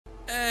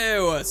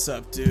What's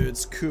up,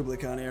 dudes?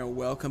 Kublik on here.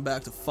 Welcome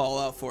back to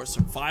Fallout 4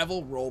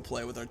 Survival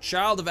Roleplay with our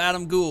child of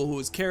Adam Ghoul, who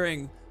is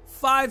carrying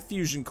 5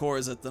 fusion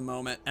cores at the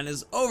moment and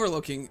is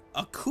overlooking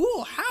a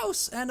cool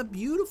house and a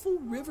beautiful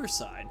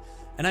riverside.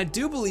 And I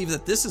do believe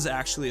that this is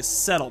actually a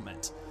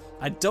settlement.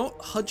 I don't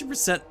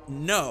 100%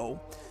 know,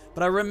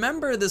 but I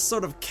remember this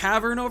sort of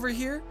cavern over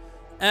here,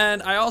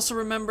 and I also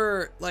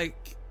remember,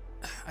 like,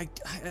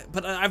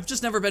 but I've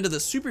just never been to the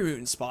super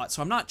mutant spot,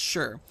 so I'm not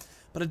sure.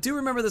 But I do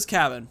remember this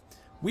cabin.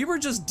 We were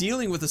just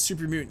dealing with a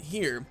super mutant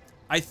here.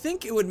 I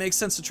think it would make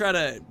sense to try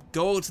to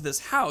go to this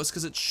house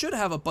because it should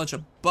have a bunch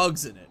of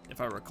bugs in it, if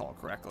I recall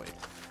correctly.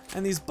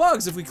 And these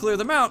bugs, if we clear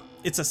them out,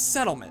 it's a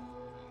settlement.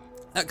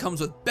 That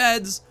comes with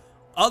beds,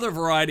 other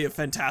variety of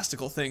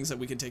fantastical things that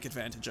we can take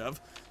advantage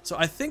of. So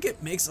I think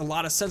it makes a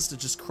lot of sense to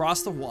just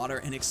cross the water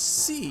and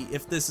see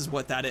if this is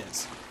what that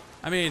is.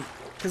 I mean,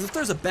 because if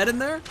there's a bed in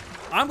there,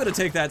 I'm gonna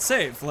take that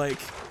save, like,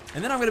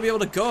 and then I'm gonna be able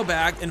to go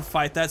back and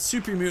fight that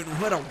super mutant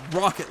who had a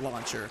rocket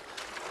launcher.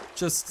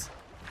 Just,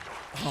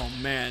 oh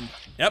man.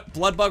 Yep,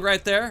 blood bug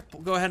right there.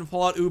 Go ahead and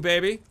pull out Ooh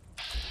Baby.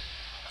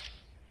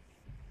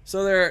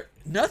 So they're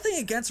nothing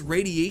against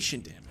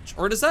radiation damage,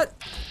 or does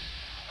that,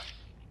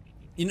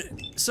 you know,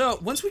 so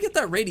once we get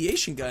that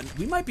radiation gun,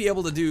 we might be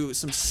able to do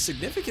some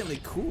significantly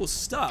cool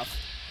stuff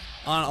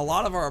on a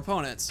lot of our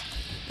opponents.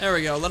 There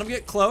we go, let them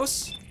get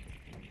close.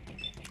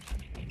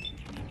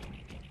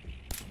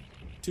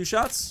 2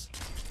 shots.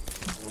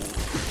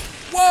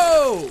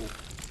 Whoa!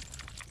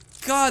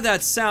 God,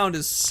 that sound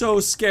is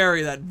so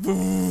scary, that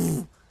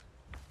boo.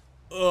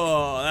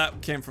 Oh, that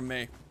came from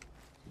me.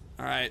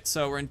 Alright,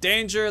 so we're in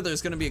danger.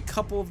 There's gonna be a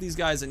couple of these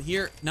guys in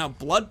here. Now,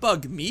 blood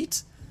bug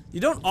meat?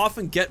 You don't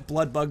often get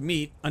blood bug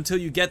meat until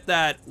you get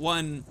that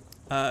one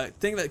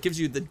thing that gives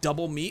you the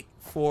double meat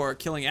for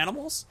killing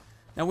animals.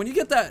 Now, when you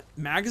get that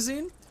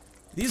magazine,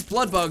 these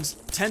blood bugs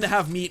tend to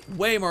have meat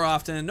way more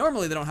often, and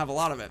normally they don't have a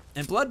lot of it.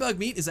 And blood bug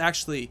meat is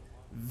actually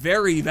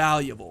very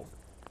valuable.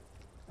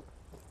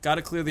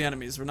 Gotta clear the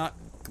enemies. We're not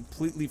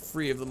completely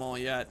free of them all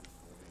yet.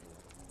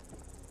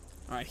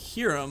 I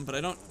hear them, but I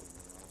don't...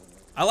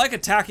 I like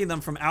attacking them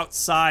from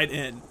outside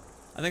in.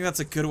 I think that's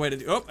a good way to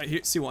do... Oh,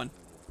 I see one.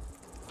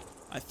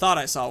 I thought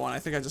I saw one. I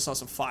think I just saw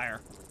some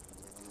fire.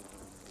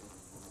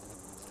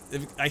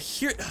 I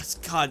hear...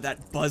 God,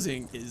 that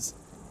buzzing is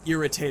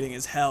irritating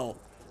as hell.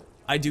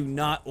 I do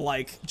not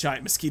like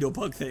giant mosquito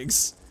bug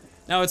things.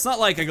 Now, it's not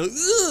like I go,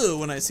 ugh,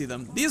 when I see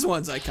them. These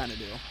ones I kind of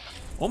do.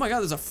 Oh my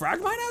god, there's a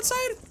frag mine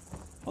outside?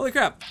 Holy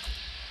crap.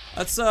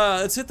 Let's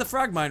hit the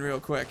frag mine real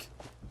quick.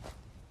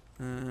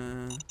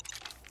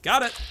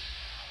 Got it.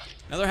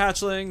 Another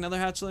hatchling, another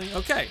hatchling.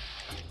 Okay.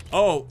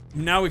 Oh,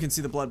 now we can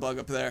see the blood bug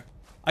up there.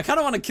 I kind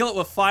of want to kill it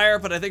with fire,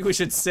 but I think we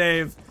should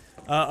save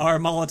our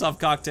Molotov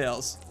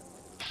cocktails.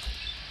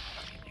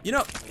 You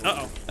know,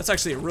 uh-oh, that's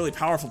actually a really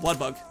powerful blood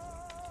bug.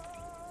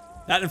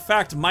 That, in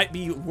fact, might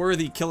be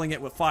worthy killing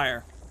it with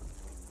fire.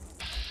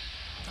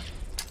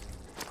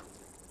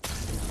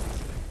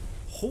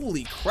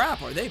 Holy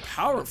crap, are they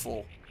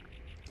powerful?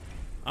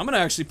 I'm gonna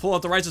actually pull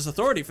out the Righteous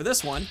Authority for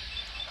this one.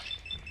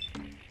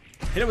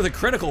 Hit it with a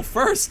critical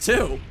first,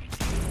 too.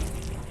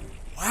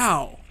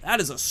 Wow,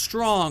 that is a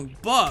strong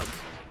bug.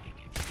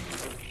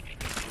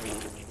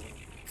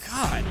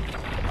 God.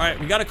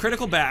 Alright, we got a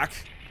critical back.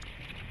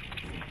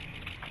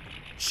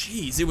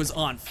 Jeez, it was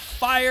on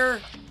fire.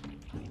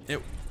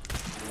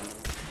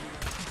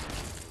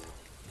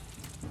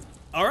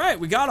 Alright,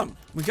 we got them.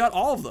 We got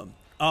all of them.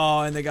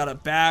 Oh, and they got a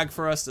bag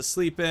for us to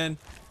sleep in.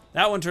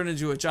 That one turned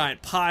into a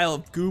giant pile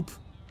of goop.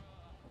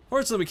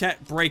 Fortunately, we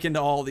can't break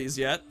into all these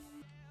yet.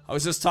 I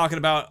was just talking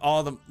about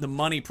all the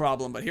money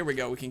problem, but here we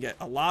go. We can get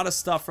a lot of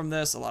stuff from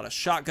this, a lot of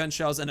shotgun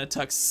shells, and a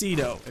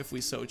tuxedo, if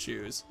we so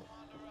choose.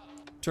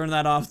 Turn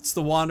that off. It's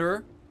the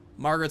Wanderer.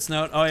 Margaret's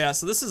note. Oh, yeah,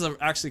 so this is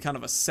actually kind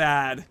of a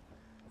sad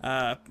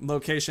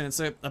location. It's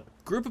a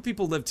group of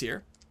people lived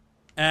here,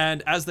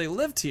 and as they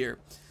lived here,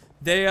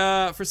 they,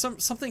 for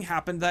something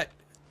happened that,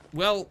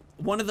 well,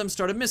 one of them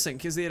started missing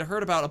because they had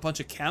heard about a bunch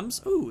of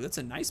chems. Ooh, that's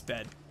a nice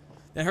bed.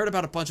 They heard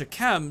about a bunch of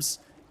chems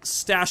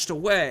stashed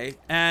away,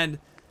 and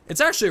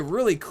it's actually a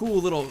really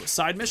cool little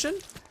side mission,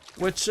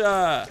 which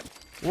we're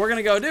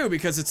gonna go do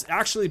because it's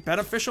actually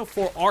beneficial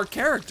for our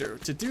character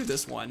to do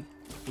this one.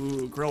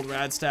 Ooh, grilled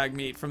radstag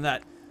meat from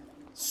that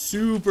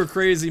super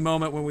crazy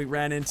moment when we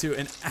ran into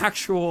an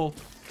actual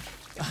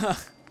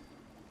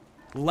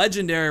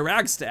legendary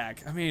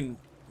ragstag. I mean,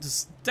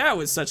 that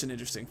was such an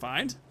interesting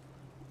find.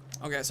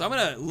 Okay, so I'm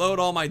gonna load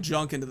all my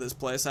junk into this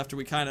place after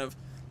we kind of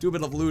do a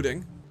bit of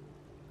looting.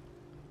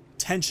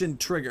 Tension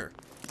trigger.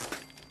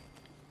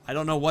 I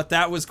don't know what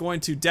that was going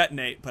to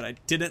detonate, but I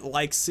didn't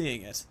like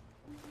seeing it.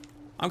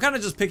 I'm kind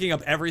of just picking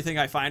up everything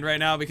I find right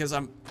now because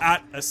I'm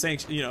at a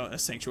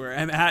sanctuary.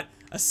 I'm at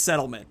a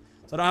settlement,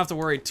 so I don't have to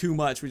worry too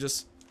much. We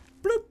just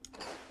bloop,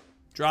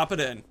 drop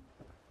it in.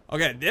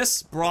 Okay,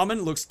 this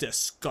Brahmin looks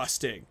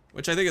disgusting,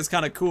 which I think is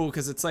kind of cool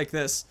because it's like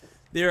this.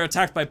 They're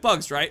attacked by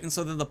bugs, right? And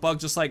so then the bug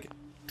just like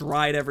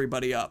dried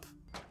everybody up.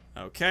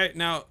 Okay,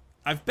 now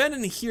I've been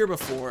in here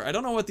before. I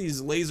don't know what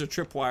these laser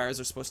tripwires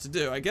are supposed to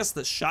do. I guess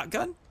the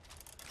shotgun?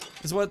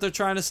 is what they're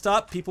trying to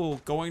stop.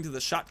 People going to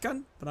the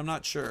shotgun, but I'm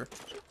not sure.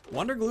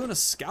 Wonder glue and a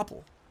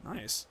scalpel.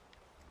 Nice.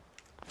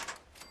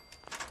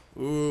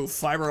 Ooh,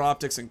 fiber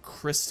optics and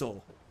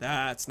crystal.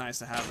 That's nice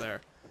to have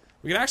there.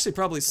 We can actually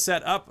probably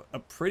set up a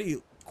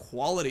pretty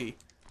quality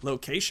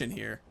location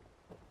here.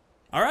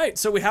 All right,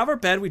 so we have our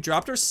bed. We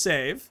dropped our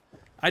save.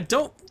 I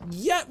don't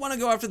yet want to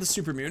go after the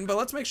supermoon, but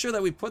let's make sure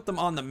that we put them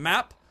on the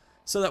map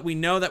so that we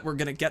know that we're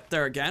going to get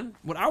there again.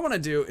 What I want to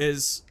do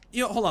is,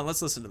 hold on,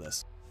 let's listen to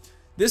this.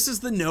 This is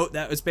the note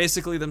that was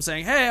basically them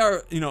saying, hey,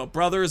 our,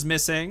 brother is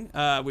missing.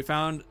 We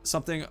found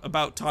something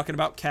about talking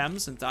about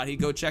chems and thought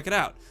he'd go check it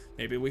out.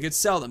 Maybe we could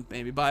sell them,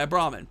 maybe buy a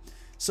Brahmin.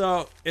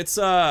 So it's,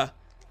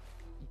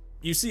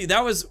 you see,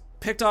 that was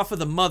picked off of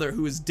the mother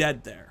who is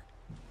dead there.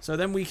 So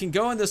then we can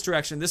go in this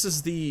direction. This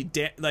is the,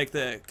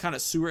 the kind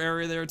of sewer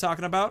area they were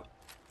talking about.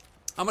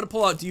 I'm going to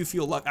pull out, do you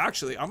feel luck?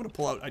 Actually, I'm going to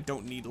pull out, I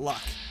don't need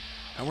luck.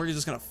 And we're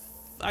just going to,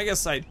 I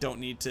guess I don't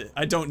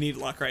need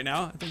luck right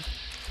now. I think,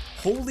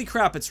 holy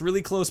crap, it's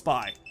really close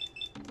by.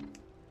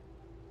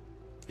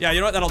 Yeah, you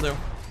know what, that'll do.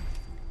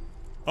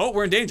 Oh,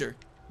 we're in danger.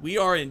 We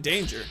are in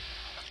danger.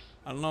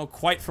 I don't know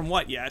quite from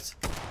what yet.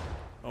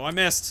 Oh, I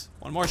missed.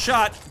 One more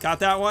shot. Got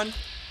that one.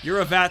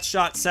 You're a VAT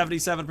shot,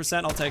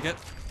 77%. I'll take it.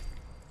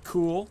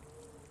 Cool.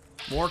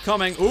 More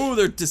coming. Ooh,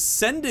 they're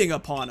descending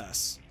upon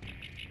us.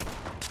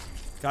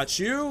 Got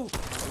you.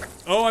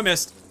 Oh, I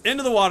missed.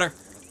 Into the water.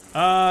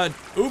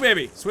 Ooh,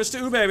 baby. Switch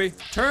to ooh, baby.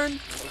 Turn.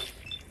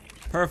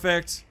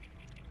 Perfect.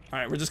 All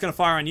right, we're just gonna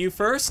fire on you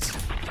first.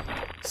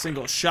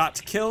 Single shot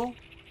to kill.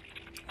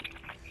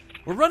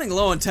 We're running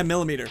low on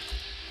 10mm.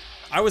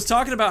 I was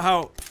talking about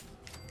how...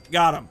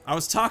 Got him. I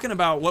was talking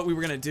about what we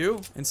were gonna do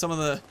in some of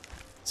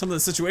the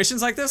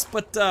situations like this,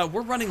 but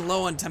we're running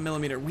low on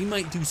 10mm. We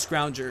might do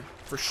Scrounger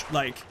for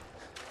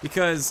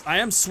because I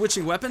am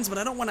switching weapons, but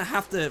I don't want to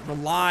have to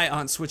rely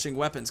on switching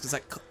weapons because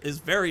that is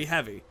very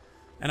heavy,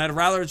 and I'd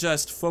rather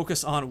just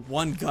focus on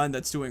one gun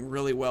that's doing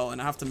really well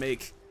and have to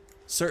make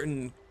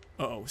certain.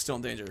 Uh-oh, still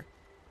in danger.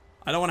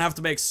 I don't want to have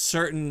to make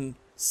certain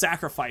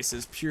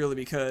sacrifices purely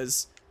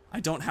because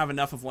I don't have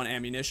enough of one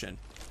ammunition.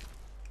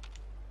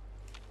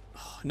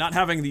 Not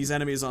having these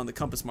enemies on the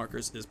compass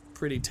markers is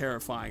pretty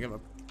terrifying.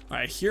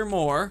 Alright, hear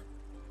more.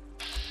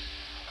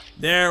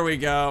 There we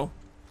go.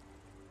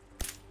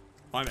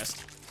 Oh, I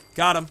missed.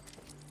 Got him.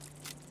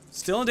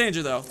 Still in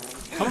danger, though.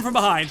 Coming from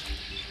behind.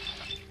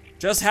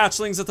 Just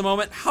hatchlings at the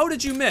moment. How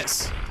did you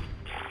miss?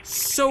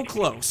 So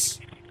close.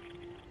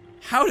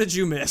 How did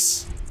you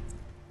miss?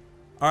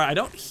 Alright, I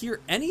don't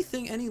hear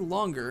anything any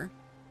longer,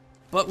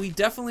 but we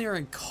definitely are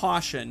in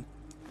caution.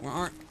 We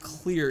aren't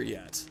clear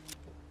yet.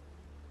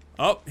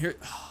 Oh,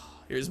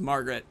 here's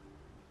Margaret.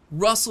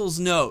 Russell's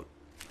note.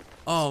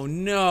 Oh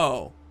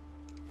no.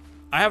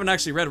 I haven't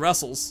actually read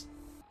Russell's.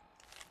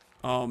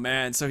 Oh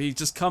man, so he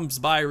just comes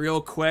by real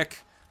quick.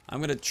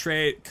 I'm gonna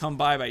come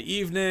by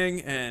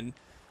evening, and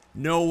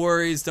no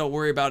worries, don't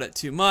worry about it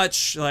too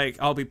much. Like,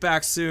 I'll be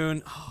back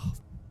soon. Oh,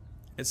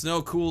 it's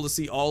no cool to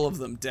see all of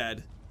them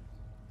dead.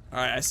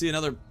 Alright, I see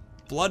another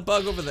blood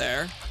bug over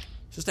there.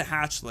 Just a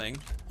hatchling.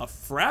 A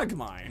frag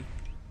mine.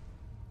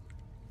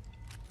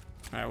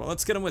 Alright, well,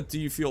 let's get him with do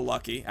you feel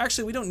lucky.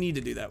 Actually, we don't need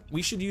to do that.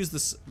 We should use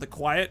the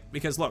quiet,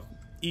 because look,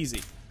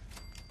 easy.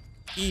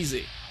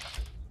 Easy.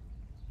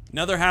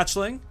 Another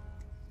hatchling.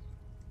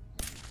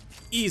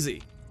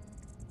 Easy.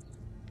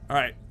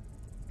 Alright.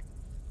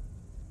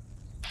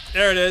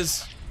 There it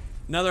is.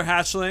 Another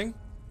hatchling.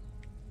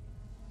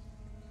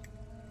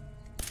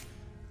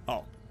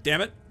 Oh,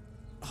 damn it.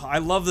 Oh, I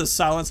love this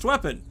silenced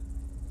weapon.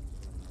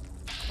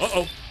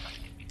 Uh-oh.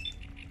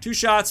 2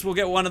 shots, we'll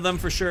get one of them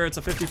for sure. It's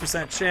a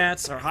 50%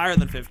 chance, or higher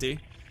than 50.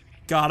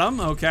 Got him,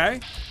 okay.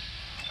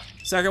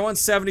 Second one,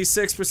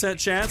 76%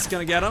 chance,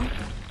 gonna get him.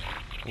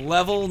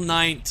 Level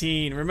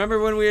 19. Remember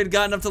when we had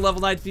gotten up to level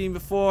 19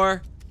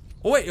 before?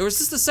 Oh wait, or is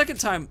this the second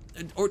time?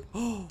 Or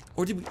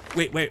did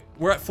we, wait,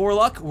 we're at 4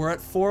 luck? We're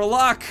at 4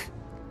 luck.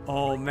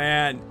 Oh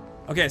man.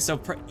 Okay,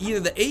 so either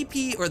the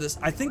AP or this,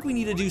 I think we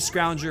need to do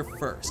Scrounger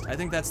first. I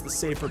think that's the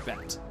safer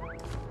bet.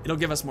 It'll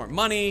give us more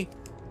money.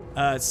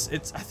 I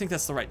think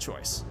that's the right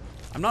choice.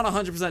 I'm not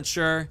 100%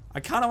 sure. I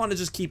kind of want to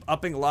just keep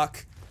upping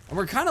luck. And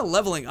we're kind of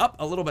leveling up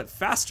a little bit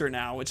faster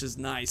now, which is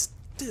nice.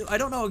 Dude, I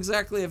don't know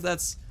exactly if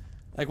that's,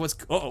 like, what's,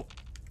 uh-oh.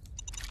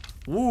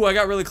 Ooh, I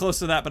got really close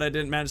to that, but I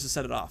didn't manage to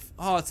set it off.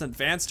 Oh, it's an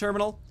advanced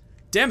terminal?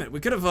 Damn it, we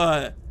could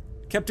have,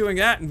 kept doing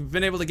that and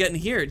been able to get in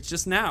here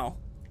just now.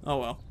 Oh,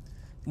 well.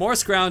 More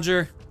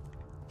Scrounger.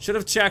 Should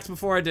have checked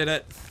before I did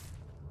it.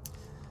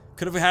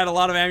 Could have had a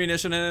lot of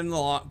ammunition in the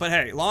long, but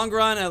hey, long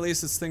run, at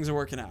least things are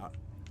working out.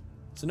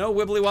 So no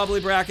wibbly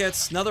wobbly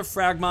brackets, another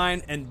frag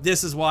mine, and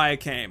this is why I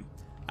came.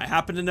 I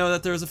happen to know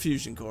that there's a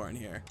fusion core in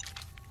here.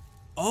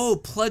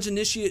 Oh, pledge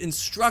initiate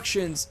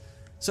instructions.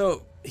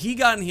 So he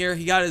got in here,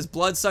 he got his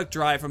blood sucked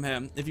dry from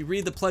him. If you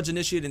read the pledge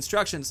initiate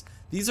instructions,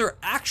 these are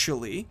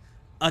actually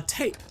a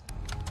tape.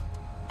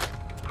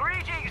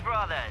 Greetings,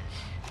 brothers.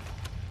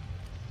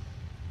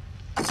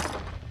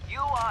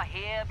 You are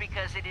here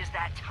because it is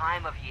that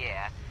time of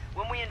year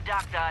when we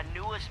induct our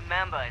newest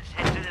members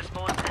into this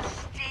most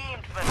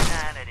esteemed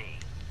fraternity.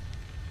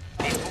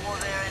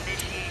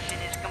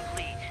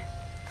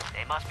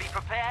 must be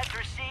prepared to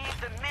receive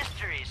the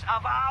mysteries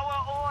of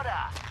our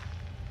order.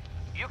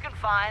 You can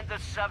find the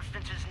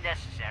substances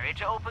necessary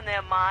to open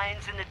their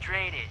minds in the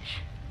drainage,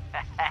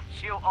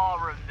 as you all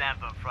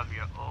remember from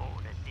your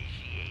own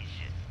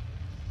initiation.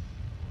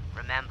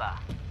 Remember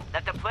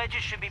that the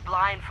pledges should be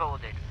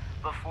blindfolded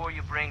before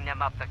you bring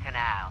them up the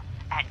canal,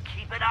 and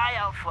keep an eye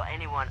out for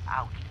anyone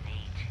out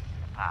late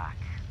in the park.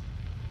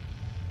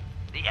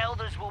 The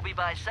elders will be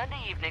by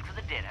Sunday evening for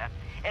the dinner,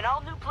 and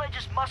all new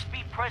pledges must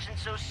be present,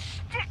 so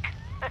stick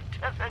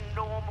to the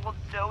normal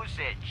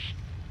dosage.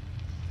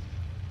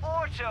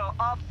 Orto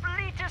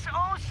oblitus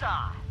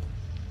osa.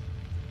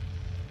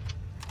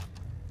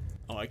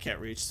 Oh, I can't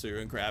reach through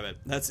and grab it.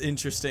 That's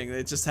interesting.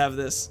 They just have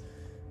this,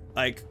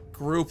 like,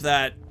 group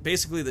that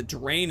basically the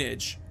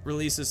drainage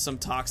releases some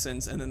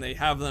toxins, and then they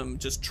have them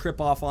just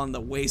trip off on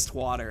the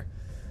wastewater.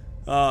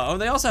 Oh,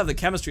 they also have the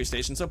chemistry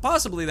station, so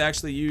possibly they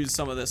actually use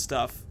some of this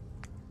stuff.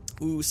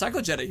 Ooh,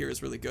 Psychojetta here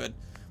is really good.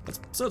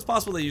 So it's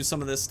possible they use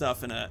some of this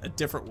stuff in a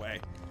different way.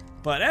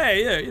 But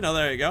hey, yeah, you know,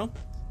 there you go.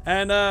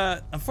 And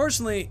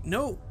unfortunately,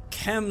 no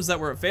chems that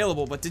were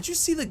available, but did you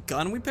see the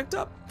gun we picked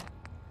up?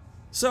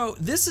 So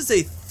this is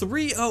a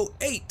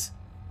 308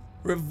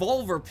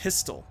 revolver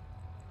pistol.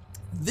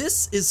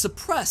 This is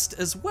suppressed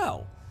as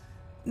well.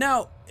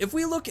 Now, if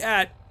we look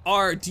at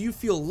our Do You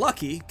Feel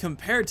Lucky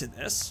compared to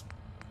this,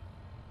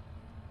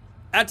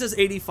 that does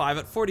 85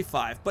 at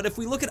 45. But if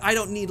we look at I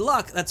Don't Need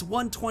Luck, that's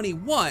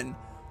 121.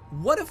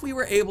 What if we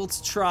were able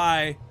to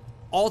try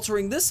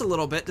altering this a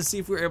little bit to see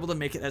if we were able to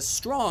make it as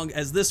strong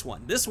as this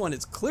one? This one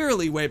is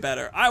clearly way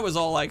better. I was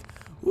all like,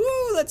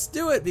 woo, let's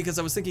do it, because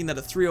I was thinking that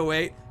a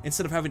 308,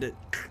 instead of having to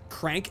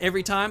crank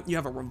every time, you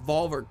have a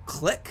revolver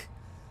click.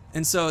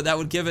 And so that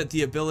would give it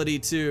the ability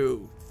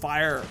to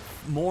fire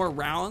more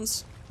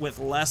rounds with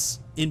less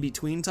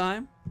in-between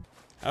time.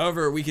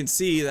 However, we can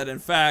see that in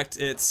fact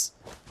it's,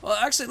 well,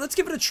 actually, let's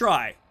give it a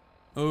try.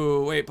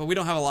 Oh, wait, but we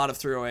don't have a lot of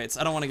 308s.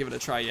 I don't want to give it a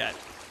try yet.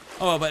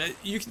 Oh, but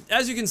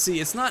as you can see,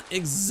 it's not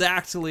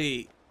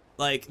exactly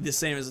like the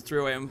same as a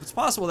 308. It's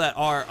possible that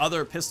our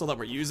other pistol that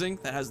we're using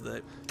that has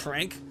the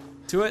crank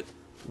to it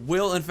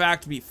will in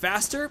fact be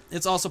faster.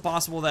 It's also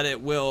possible that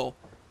it will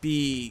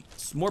be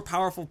more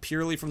powerful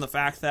purely from the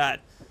fact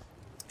that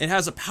it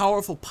has a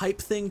powerful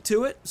pipe thing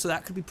to it, so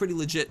that could be pretty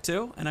legit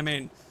too. And I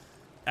mean,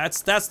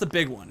 that's the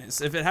big one,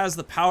 is if it has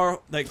the power,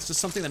 like it's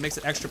just something that makes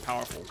it extra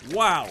powerful.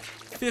 Wow,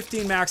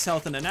 15 max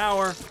health in an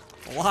hour,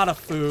 a lot of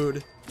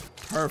food,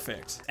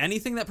 perfect.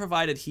 Anything that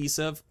provide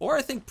adhesive, or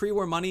I think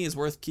pre-war money is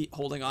worth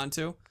holding on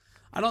to.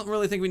 I don't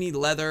really think we need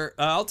leather.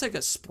 I'll take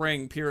a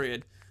spring,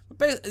 period.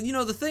 But, you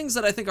know, the things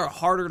that I think are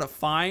harder to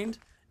find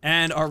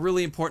and are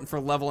really important for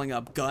leveling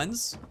up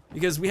guns,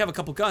 because we have a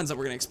couple guns that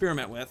we're going to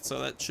experiment with, so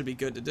that should be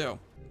good to do.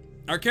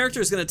 Our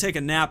character is going to take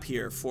a nap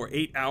here for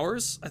 8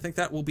 hours. I think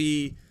that will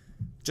be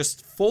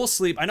just full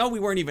sleep. I know we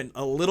weren't even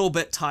a little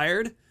bit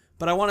tired,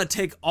 but I want to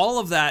take all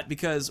of that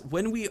because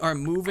when we are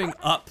moving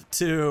up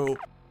to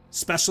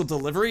special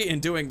delivery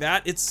and doing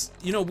that, it's,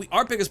 you know,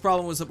 our biggest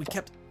problem was that we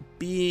kept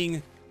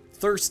being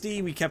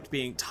thirsty, we kept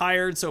being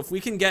tired. So if we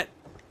can get,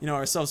 you know,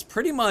 ourselves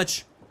pretty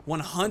much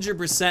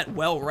 100%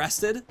 well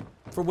rested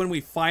for when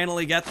we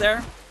finally get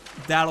there,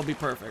 that'll be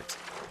perfect.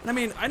 And I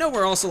mean, I know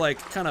we're also like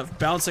kind of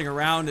bouncing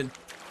around, and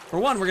for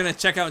one, we're gonna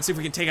check out and see if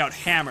we can take out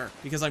Hammer,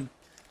 because I'm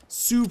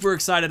super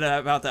excited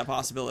about that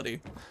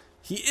possibility.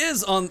 He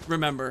is on,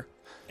 remember,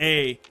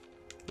 a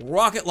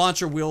rocket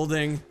launcher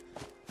wielding,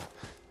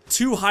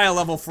 too high a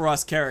level for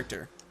us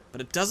character, but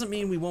it doesn't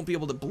mean we won't be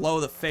able to blow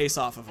the face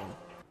off of him.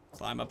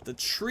 Climb up the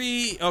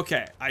tree.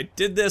 Okay, I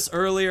did this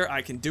earlier.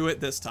 I can do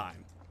it this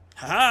time.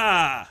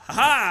 Ha-ha!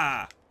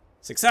 Ha-ha!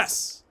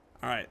 Success!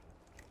 Alright.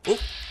 Oop,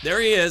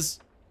 there he is.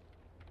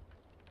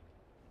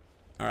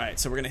 Alright,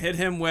 so we're gonna hit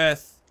him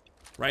with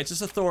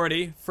Righteous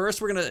Authority.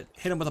 First, we're gonna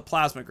hit him with a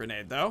plasma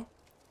grenade, though.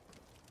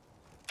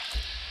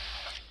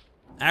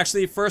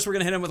 Actually, first we're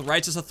gonna hit him with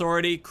Righteous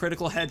Authority,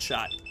 critical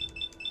headshot.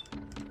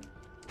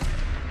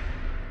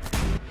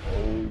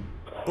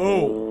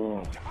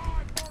 Boom.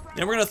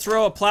 Then we're gonna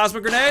throw a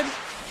plasma grenade.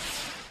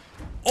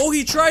 Oh,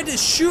 he tried to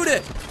shoot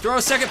it! Throw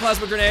a second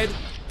plasma grenade.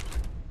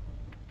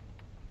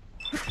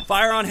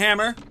 Fire on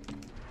Hammer.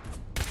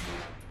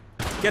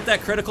 Get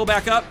that critical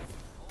back up.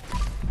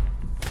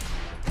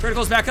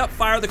 Critical's back up,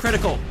 fire the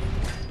critical.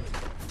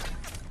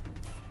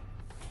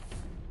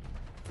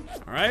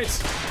 Alright.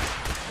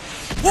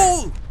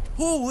 Whoa!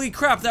 Holy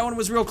crap, that one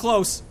was real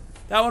close.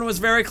 That one was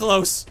very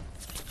close.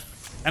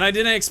 And I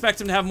didn't expect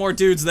him to have more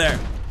dudes there.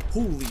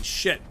 Holy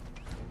shit.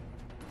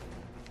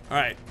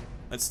 Alright,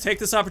 let's take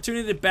this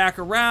opportunity to back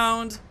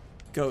around.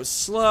 Go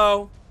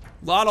slow.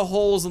 A lot of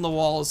holes in the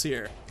walls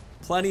here.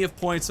 Plenty of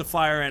points to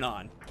fire in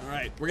on.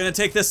 Alright, we're gonna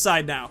take this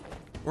side now.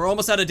 We're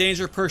almost out of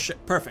danger.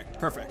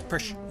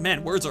 Perfect.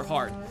 Man, words are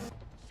hard.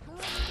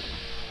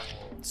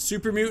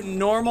 Super mutant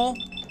normal.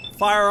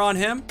 Fire on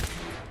him.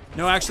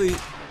 No, actually,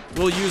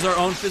 we'll use our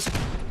own fist.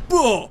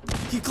 Boom!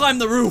 He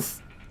climbed the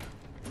roof.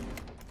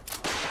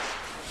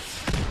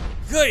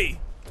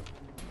 Goody!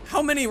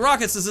 How many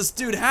rockets does this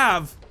dude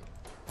have?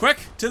 Quick,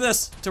 to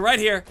right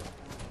here.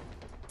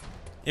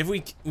 If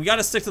we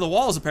gotta stick to the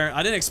walls, apparently.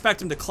 I didn't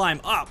expect him to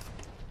climb up.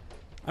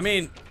 I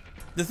mean,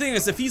 the thing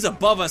is, if he's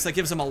above us, that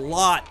gives him a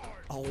lot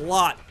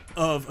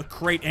of a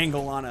great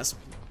angle on us.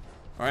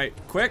 All right,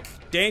 quick,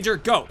 danger,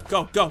 go,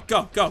 go, go,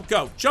 go, go,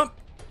 go, jump,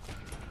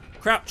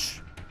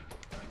 crouch.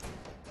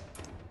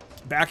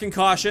 Back in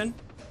caution.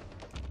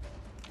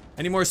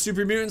 Any more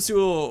super mutants who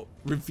will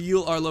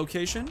reveal our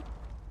location?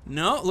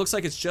 No, it looks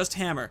like it's just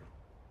Hammer.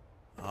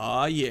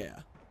 Aw, yeah.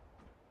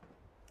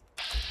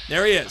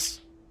 There he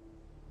is.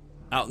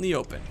 Out in the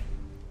open.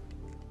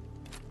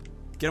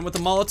 Get him with the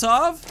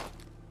Molotov.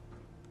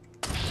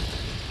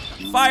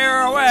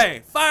 Fire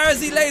away! Fire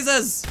the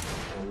lasers!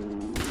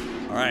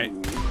 Alright.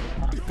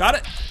 Got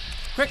it.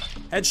 Quick.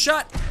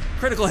 Headshot.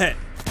 Critical hit.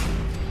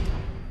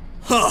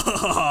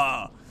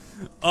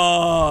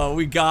 Oh,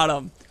 we got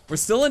him. We're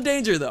still in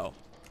danger, though.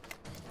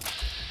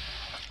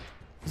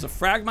 There's a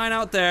frag mine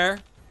out there.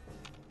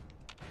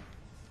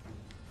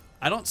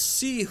 I don't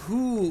see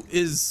who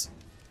is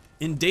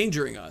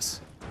endangering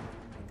us.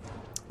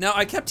 Now,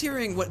 I kept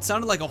hearing what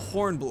sounded like a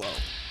horn blow.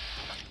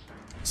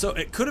 So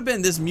it could have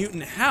been this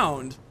mutant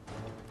hound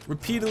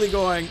repeatedly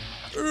going,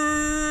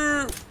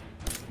 "Urgh."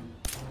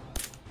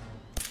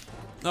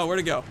 Oh, where'd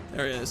it go?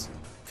 There it is.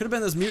 Could have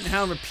been this mutant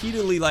hound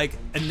repeatedly like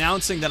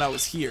announcing that I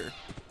was here.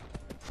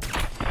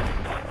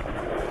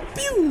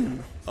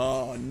 Pew!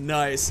 Oh,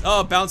 nice.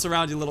 Oh, bounce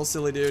around, you little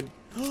silly dude.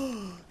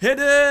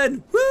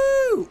 Hidden!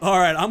 Woo!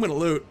 Alright, I'm gonna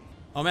loot.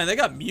 Oh man, they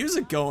got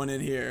music going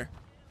in here.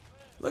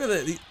 Look at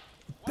the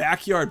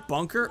backyard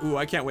bunker. Ooh,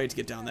 I can't wait to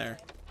get down there.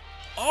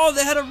 Oh,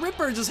 they had a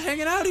Ripper just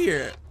hanging out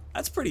here.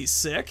 That's pretty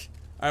sick.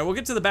 Alright, we'll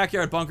get to the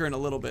backyard bunker in a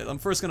little bit. I'm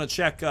first gonna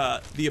check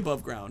the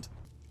above ground.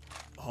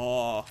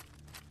 Oh,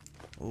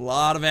 a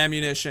lot of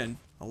ammunition.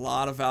 A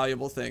lot of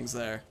valuable things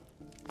there.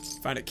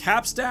 Find a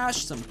cap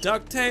stash, some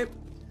duct tape.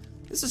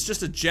 This is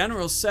just a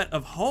general set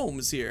of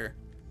homes here.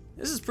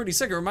 This is pretty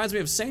sick. It reminds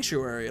me of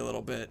Sanctuary a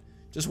little bit.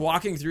 Just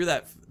walking through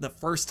that the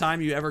first time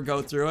you ever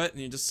go through it,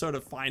 and you're just sort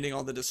of finding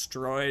all the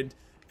destroyed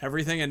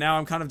everything, and now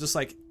I'm kind of just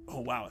like, oh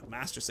wow,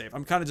 master safe.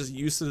 I'm kind of just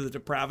used to the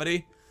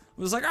depravity.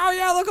 I'm just like, oh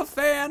yeah, look, a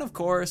fan, of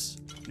course.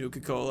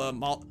 Nuka-Cola,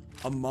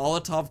 a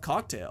Molotov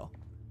cocktail.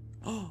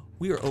 Oh,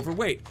 we are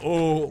overweight.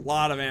 Oh, a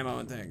lot of ammo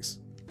and things.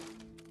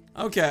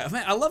 Okay,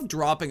 man, I love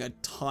dropping a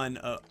ton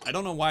of, I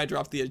don't know why I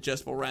dropped the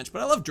adjustable wrench,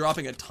 but I love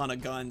dropping a ton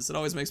of guns. It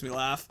always makes me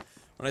laugh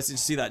when I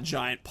see that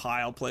giant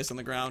pile placed on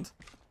the ground.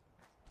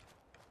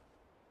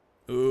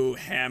 Ooh,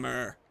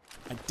 hammer.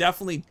 I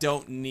definitely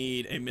don't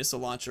need a missile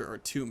launcher or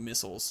 2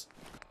 missiles.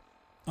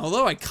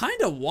 Although I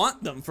kind of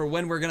want them for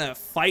when we're gonna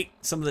fight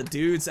some of the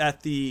dudes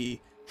at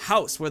the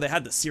house where they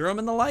had the serum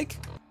and the like.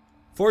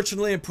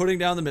 Fortunately, in putting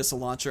down the missile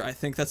launcher, I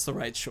think that's the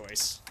right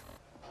choice.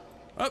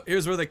 Oh,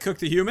 here's where they cook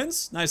the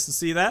humans. Nice to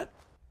see that.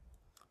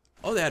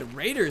 Oh, they had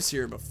raiders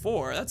here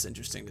before. That's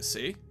interesting to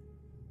see.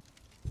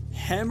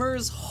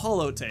 Hammer's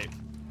holotape.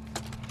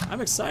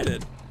 I'm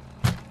excited.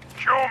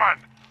 Human,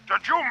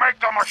 did you make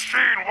the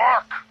machine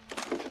work?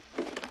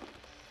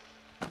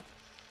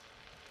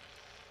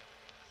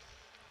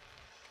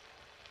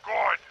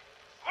 Good.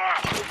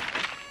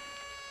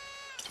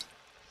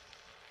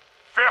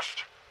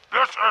 Fist,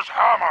 this is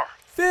Hammer.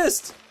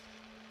 Fist!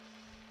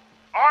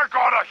 I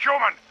got a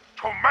human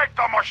to make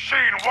the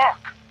machine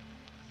work.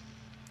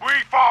 We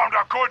found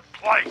a good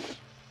place.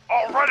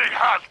 Already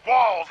has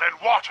walls and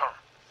water.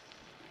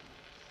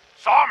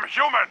 Some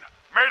human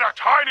made a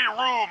tiny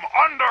room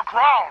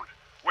underground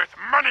with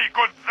many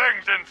good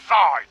things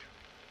inside.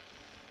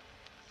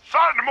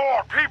 Send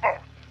more people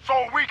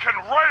so we can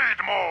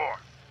raid more.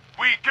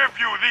 We give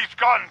you these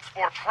guns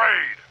for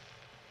trade.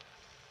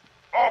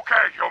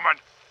 Okay, human.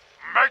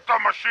 Make the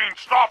machine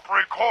stop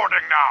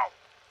recording now.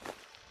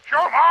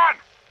 Human!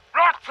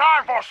 Not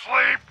time for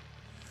sleep!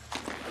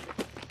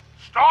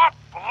 Stop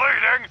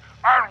bleeding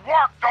and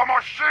work the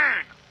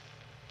machine!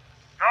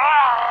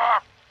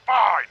 Ah,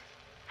 fine.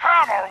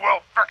 Hammer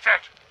will fix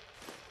it!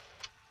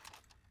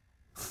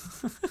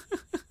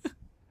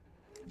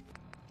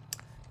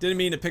 Didn't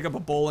mean to pick up a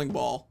bowling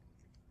ball.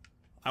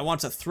 I want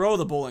to throw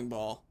the bowling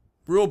ball.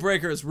 Rule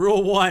breakers,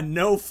 rule 1,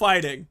 no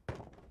fighting.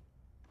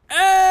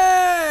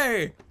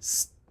 Hey!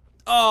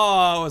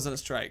 Oh, it wasn't a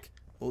strike.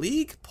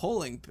 League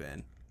bowling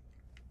pin.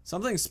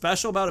 Something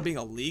special about it being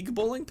a league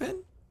bowling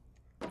pin?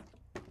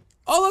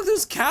 Oh, look,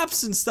 there's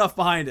caps and stuff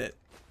behind it.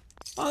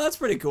 Oh, that's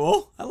pretty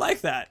cool. I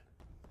like that.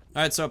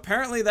 All right, so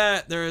apparently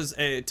that there's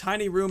a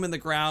tiny room in the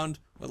ground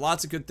with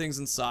lots of good things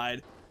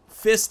inside.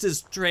 Fist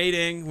is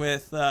trading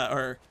with,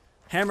 or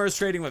Hammer is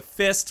trading with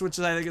Fist, which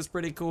I think is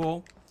pretty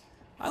cool.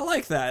 I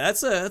like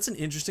that. That's an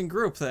interesting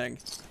group thing.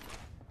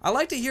 I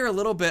like to hear a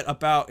little bit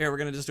about, here, we're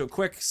gonna just do a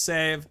quick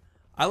save.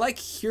 I like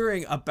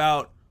hearing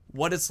about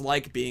what it's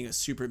like being a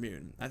super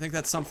mutant. I think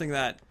that's something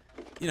that,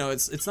 you know,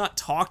 it's not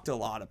talked a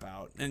lot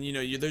about. And, you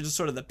know, they're just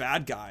sort of the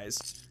bad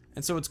guys.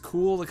 And so it's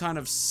cool to kind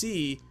of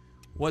see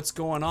what's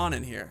going on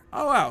in here.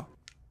 Oh, wow.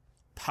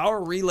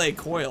 Power relay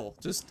coil,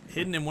 just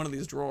hidden in one of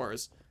these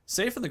drawers.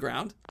 Safe in the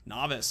ground.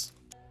 Novice.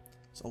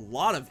 There's a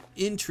lot of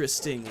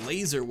interesting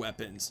laser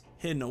weapons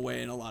hidden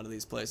away in a lot of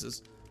these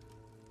places.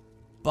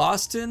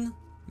 Boston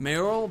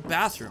Mayoral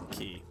bathroom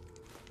key.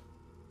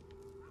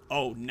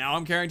 Oh, now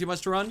I'm carrying too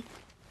much to run?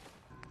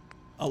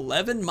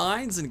 11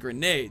 mines and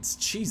grenades.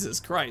 Jesus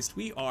Christ,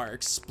 we are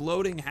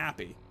exploding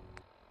happy.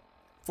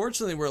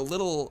 Fortunately, we're a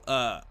little,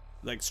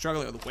 like,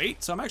 struggling with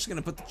weight, so I'm actually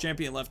going to put the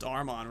champion left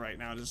arm on right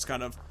now to just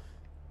kind of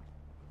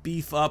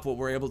beef up what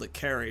we're able to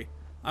carry.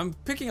 I'm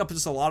picking up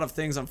just a lot of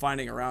things I'm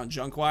finding around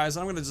junk-wise.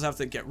 I'm going to just have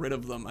to get rid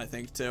of them, I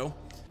think, too.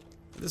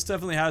 This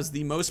definitely has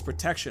the most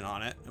protection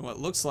on it, and what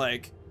looks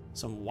like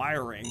some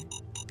wiring.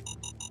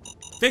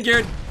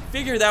 Figured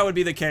that would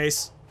be the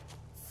case.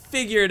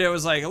 Figured it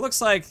was like, it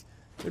looks like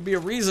there'd be a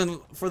reason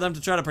for them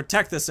to try to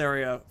protect this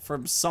area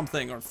from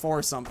something or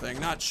for something.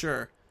 Not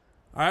sure.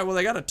 Alright, well,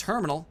 they got a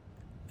terminal,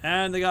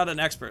 and they got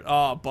an expert.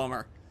 Oh,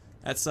 bummer.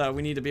 That's,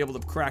 we need to be able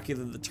to crack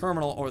either the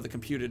terminal or the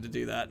computer to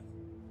do that.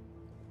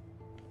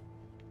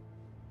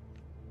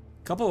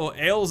 Couple of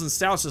ales and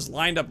stouts just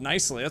lined up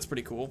nicely. That's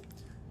pretty cool.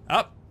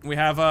 Up, we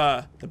have,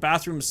 the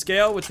bathroom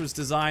scale, which was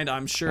designed,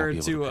 I'm sure,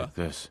 to,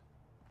 this.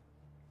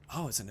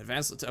 Oh, it's an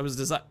advanced, it was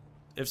designed,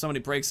 if somebody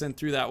breaks in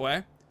through that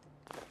way.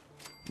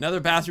 Another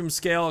bathroom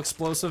scale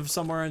explosive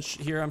somewhere in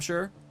here, I'm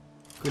sure.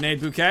 Grenade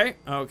bouquet,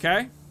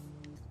 okay.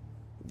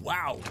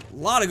 Wow, a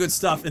lot of good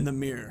stuff in the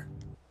mirror.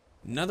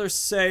 Another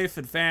safe,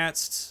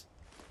 advanced,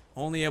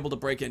 only able to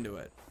break into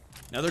it.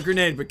 Another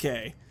grenade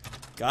bouquet.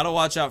 Gotta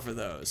watch out for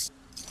those.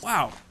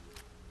 Wow,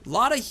 a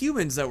lot of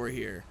humans that were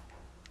here.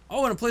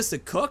 Oh, and a place to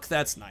cook?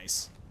 That's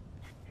nice.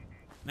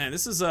 Man,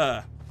 this is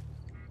a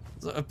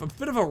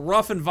bit of a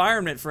rough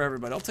environment for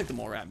everybody. I'll take the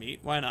mole rat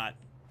meat, why not?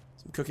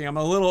 Some cooking, I'm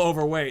a little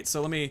overweight,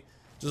 so let me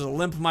just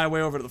limp my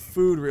way over to the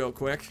food real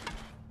quick.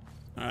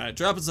 Alright,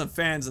 dropping some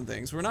fans and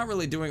things. We're not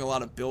really doing a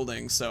lot of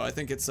building, so I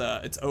think it's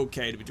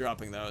okay to be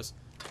dropping those.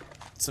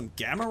 Some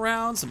gamma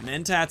rounds, some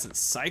mentats, and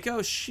psycho.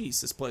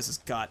 Jeez, this place has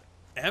got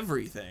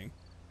everything.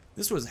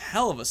 This was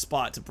hell of a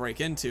spot to break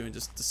into and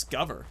just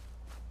discover.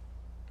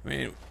 I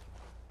mean,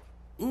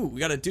 ooh, we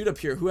got a dude up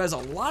here who has a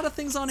lot of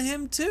things on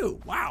him too.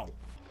 Wow.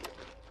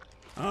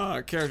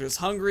 Our character's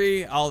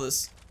hungry. All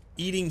this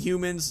eating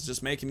humans is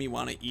just making me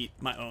want to eat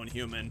my own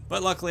human.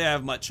 But luckily I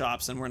have mutt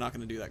chops and we're not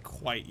going to do that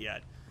quite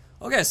yet.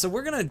 Okay, so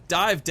we're going to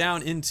dive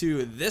down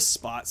into this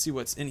spot, see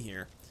what's in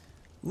here.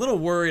 A little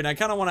worried. I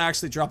kind of want to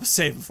actually drop a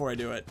save before I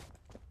do it.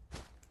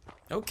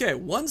 Okay,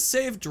 one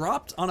save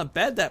dropped on a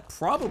bed that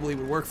probably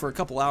would work for a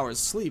couple hours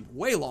sleep.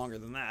 Way longer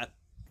than that.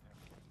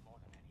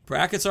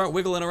 Brackets aren't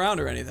wiggling around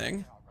or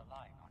anything.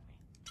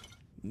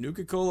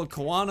 Nuka-Cola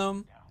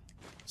Quantum.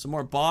 Some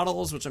more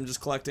bottles, which I'm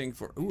just collecting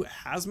for... Ooh,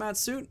 a hazmat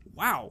suit?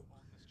 Wow.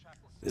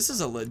 This is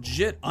a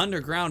legit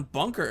underground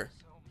bunker.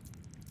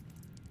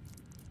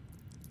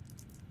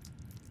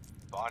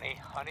 Bonnie,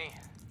 honey,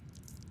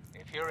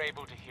 if you're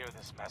able to hear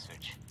this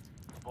message,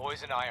 the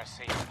boys and I are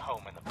safe at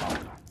home in the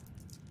bunker.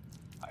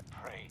 I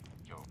pray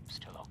you're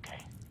still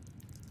okay.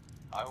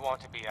 I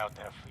want to be out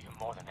there for you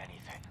more than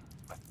anything,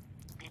 but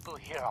people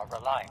here are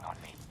relying on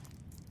me.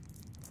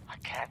 I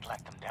can't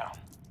let them down.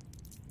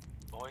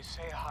 Boys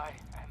say hi,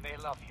 and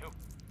they love you.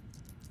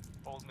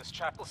 Old Miss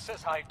Chapel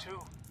says hi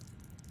too.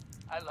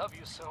 I love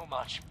you so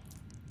much.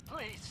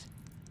 Please,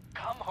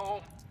 come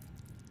home.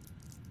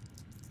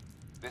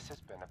 This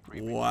has been a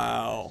pre-recorded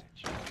Wow.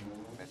 message.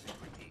 Message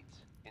repeats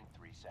in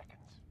 3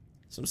 seconds.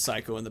 Some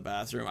psycho in the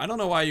bathroom. I don't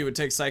know why you would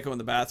take psycho in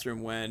the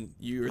bathroom when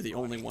you're the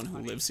only one who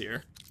lives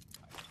here.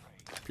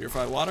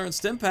 Purified water and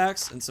stim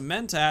packs and some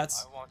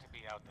mentats.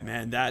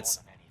 Man, that's...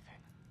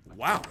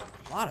 Wow,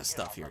 a lot of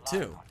stuff here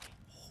too.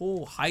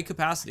 Whole high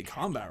capacity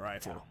combat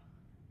rifle.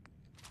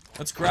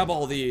 Let's grab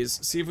all these,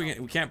 see if we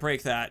can't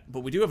break that,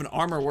 but we do have an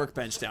armor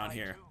workbench down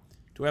here.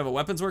 Do we have a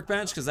weapons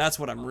workbench? Because that's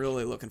what I'm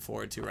really looking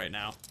forward to right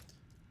now.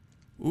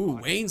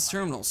 Ooh, Wayne's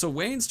Terminal. So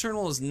Wayne's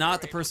Terminal is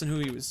not the person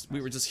who we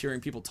were just hearing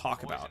people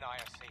talk about.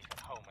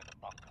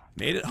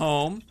 Made it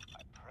home.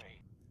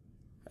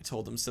 I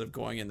told them instead of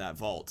going in that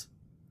vault.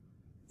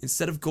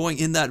 Instead of going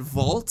in that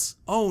vault?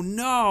 Oh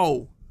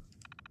no!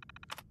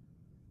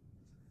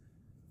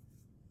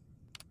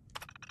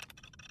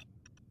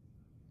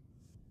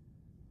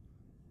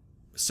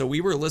 So we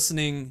were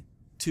listening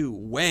to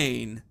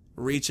Wayne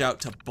reach out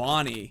to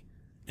Bonnie,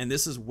 and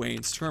this is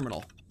Wayne's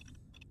Terminal.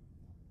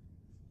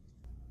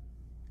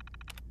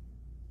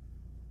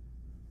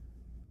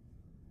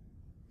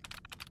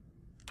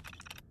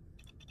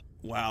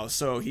 Wow,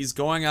 so he's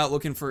going out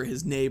looking for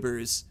his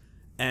neighbors,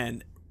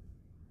 and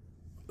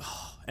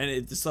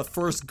it's the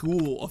first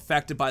ghoul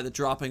affected by the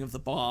dropping of the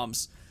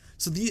bombs.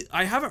 So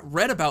I haven't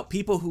read about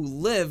people who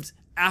lived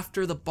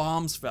after the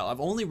bombs fell. I've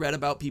only read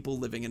about people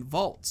living in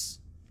vaults.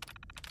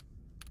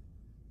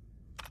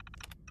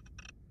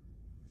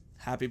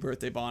 Happy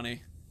birthday,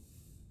 Bonnie.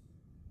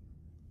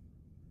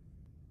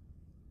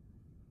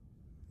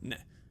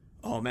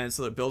 Oh man,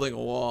 so they're building a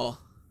wall.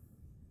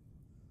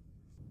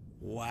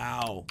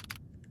 Wow.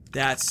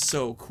 That's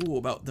so cool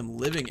about them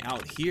living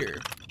out here.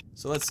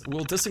 So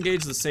we'll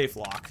disengage the safe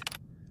lock.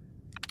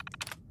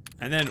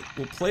 And then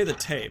we'll play the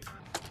tape.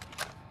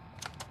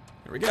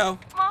 Here we go.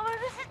 Mama,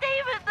 this is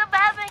David. The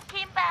Batman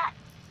came back.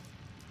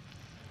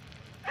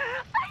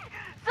 I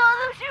saw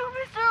them shoot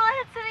Mr.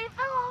 Lance and he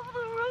fell off the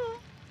roof.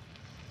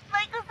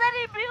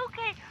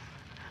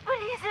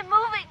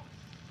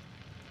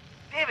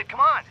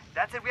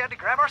 had to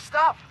grab our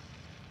stuff.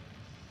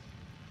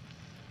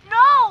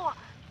 No!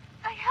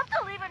 I have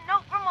to leave a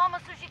note for Mama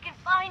so she can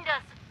find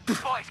us.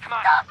 Boys, come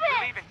on. Stop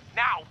We're it! leaving.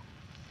 Now!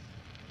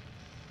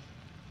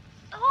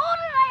 Hold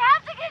it, I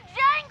have to get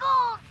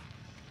Jangles!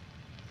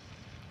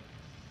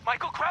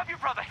 Michael, grab your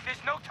brother. There's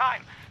no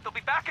time. They'll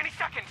be back any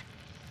second.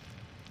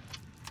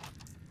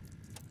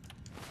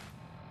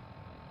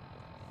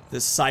 The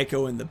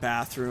psycho in the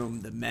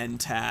bathroom, the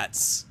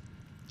mentats,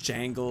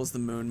 Jangles, the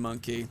moon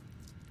monkey.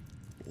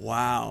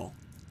 Wow.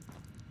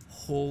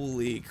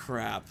 Holy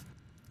crap.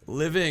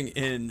 Living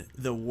in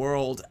the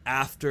world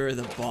after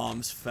the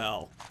bombs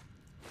fell.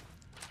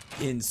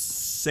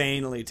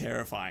 Insanely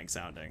terrifying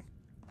sounding.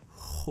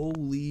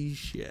 Holy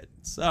shit.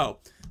 So,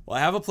 well,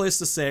 I have a place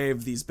to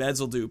save. These beds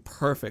will do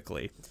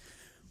perfectly.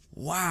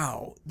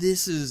 Wow.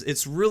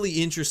 It's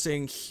really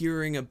interesting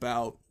hearing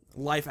about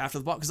life after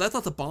the bomb, because I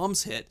thought the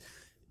bombs hit.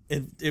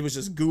 It was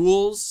just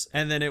ghouls,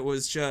 and then it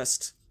was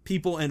just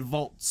people in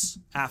vaults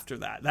after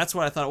that. That's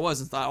what I thought it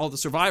was, and thought all the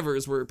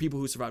survivors were people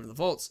who survived in the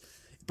vaults.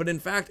 But in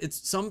fact,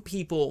 it's some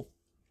people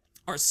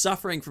are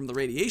suffering from the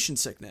radiation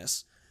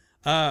sickness,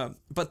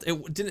 but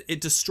it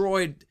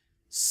destroyed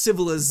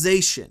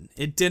civilization.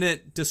 It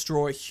didn't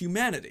destroy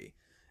humanity.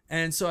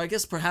 And so I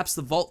guess perhaps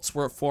the vaults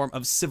were a form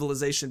of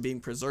civilization being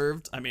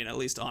preserved. I mean, at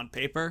least on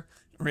paper.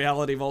 In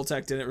reality,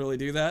 Vault-Tec didn't really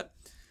do that.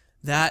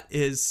 That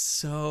is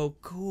so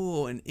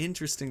cool and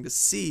interesting to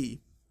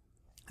see.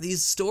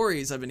 These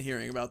stories I've been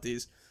hearing about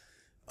these.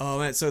 Oh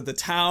man, so the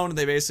town,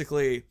 they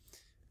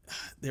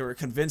were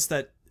convinced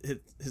that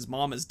his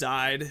mom has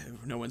died.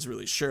 No one's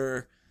really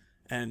sure.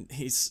 And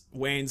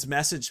Wayne's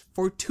message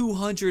for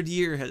 200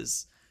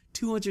 years.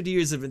 200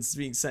 years have been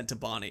being sent to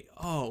Bonnie.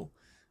 Oh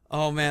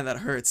man, that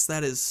hurts.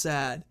 That is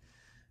sad.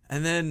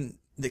 And then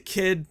the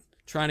kid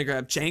trying to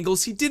grab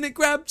Jangles. He didn't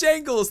grab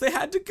Jangles. They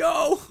had to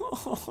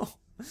go.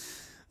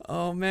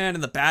 Oh man,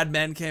 and the bad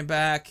men came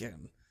back,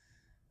 and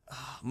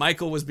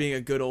Michael was being a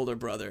good older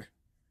brother.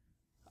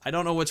 I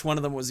don't know which one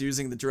of them was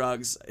using the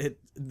drugs.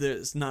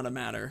 There's not a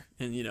matter,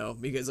 and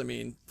because I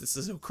mean, this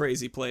is a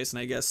crazy place, and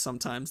I guess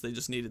sometimes they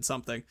just needed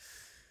something.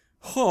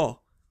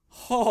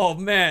 Oh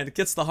man, it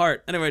gets the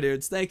heart. Anyway,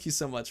 dudes, thank you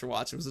so much for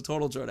watching. It was a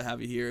total joy to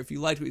have you here. If you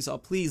liked what you saw,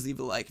 please leave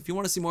a like. If you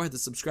want to see more, hit the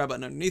subscribe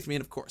button underneath me,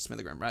 and of course, may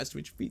the ground rise to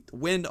meet your feet, the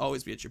wind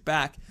always be at your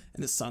back,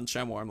 and the sun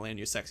shine warmly on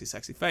your sexy,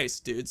 sexy face.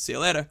 Dudes, see you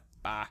later.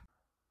 Bye.